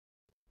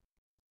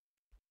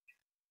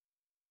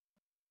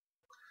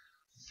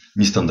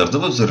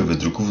Niestandardowe wzory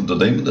wydruków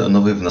dodajemy do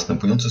ENOVY w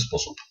następujący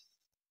sposób.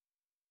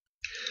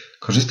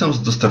 Korzystam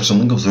z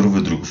dostarczonego wzoru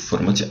wydruków w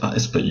formacie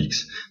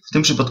aspx, w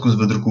tym przypadku z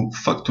wydruku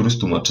faktury z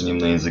tłumaczeniem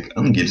na język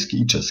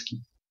angielski i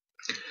czeski.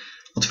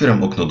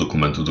 Otwieram okno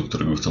dokumentu, do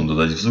którego chcę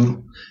dodać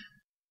wzór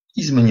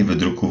i z menu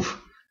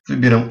wydruków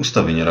wybieram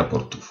ustawienia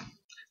raportów.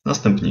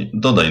 Następnie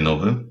dodaj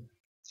nowy,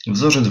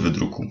 wzorzec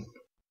wydruku.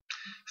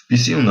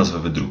 Wpisuję nazwę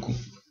wydruku.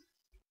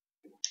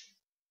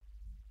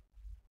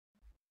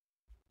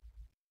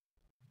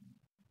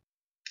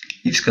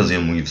 I wskazuję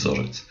mój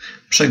wzorzec.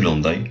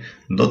 Przeglądaj,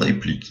 dodaj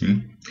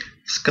pliki,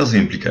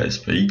 wskazuję plika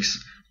aspx,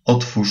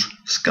 otwórz,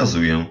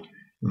 wskazuję,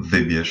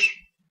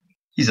 wybierz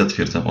i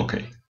zatwierdzam OK.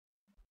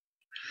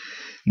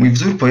 Mój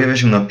wzór pojawia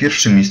się na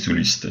pierwszym miejscu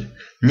listy.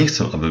 Nie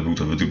chcę, aby był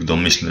to wydruk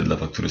domyślny dla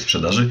faktury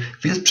sprzedaży,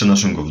 więc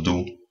przenoszę go w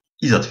dół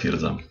i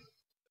zatwierdzam.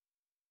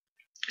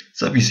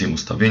 Zapisuję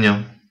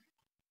ustawienia.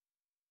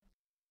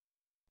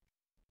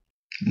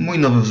 Mój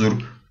nowy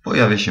wzór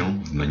pojawia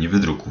się w menu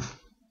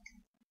wydruków.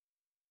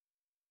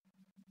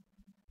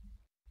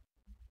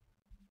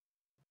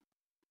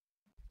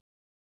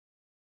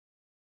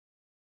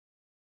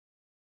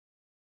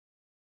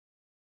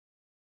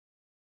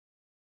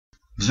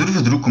 Wzór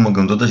wydruku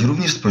mogę dodać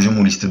również z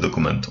poziomu listy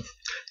dokumentów.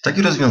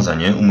 Takie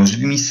rozwiązanie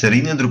umożliwi mi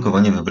seryjne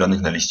drukowanie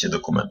wybranych na liście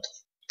dokumentów.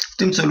 W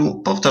tym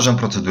celu powtarzam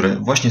procedurę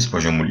właśnie z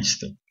poziomu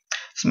listy.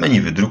 Z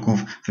menu wydruków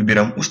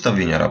wybieram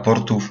ustawienia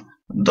raportów,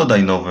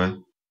 dodaj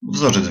nowy,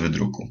 wzorzec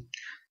wydruku.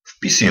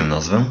 Wpisuję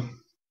nazwę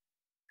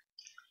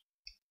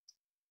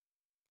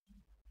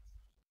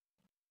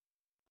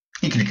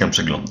i klikam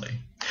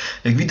przeglądaj.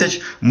 Jak widać,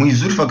 mój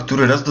wzór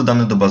faktury raz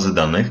dodany do bazy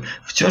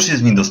danych wciąż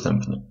jest mi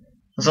dostępny.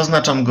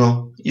 Zaznaczam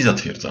go i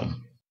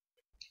zatwierdzam.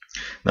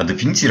 Na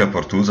definicji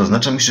raportu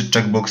zaznaczam jeszcze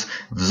checkbox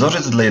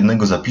wzorzec dla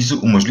jednego zapisu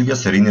umożliwia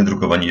seryjne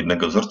drukowanie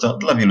jednego wzorca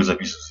dla wielu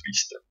zapisów z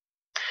listy.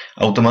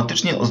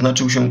 Automatycznie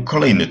oznaczył się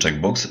kolejny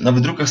checkbox. Na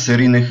wydrukach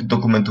seryjnych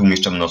dokumenty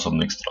umieszczam na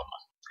osobnych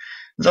stronach.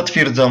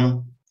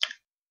 Zatwierdzam,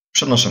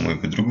 przenoszę mój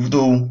wydruk w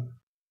dół,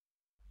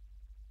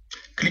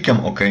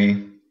 klikam OK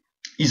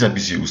i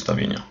zapisuję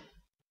ustawienia.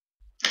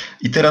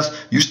 I teraz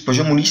już z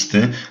poziomu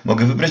listy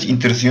mogę wybrać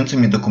interesujące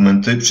mnie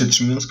dokumenty,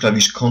 przytrzymując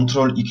klawisz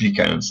Ctrl i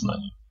klikając na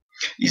nie.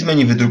 I z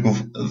menu wydruków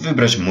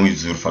wybrać mój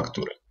wzór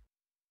faktury.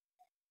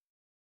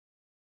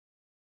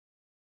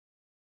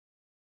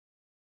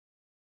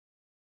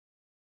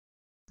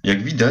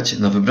 Jak widać,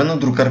 na wybraną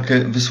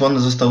drukarkę wysłane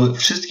zostały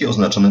wszystkie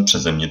oznaczone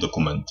przeze mnie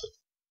dokumenty.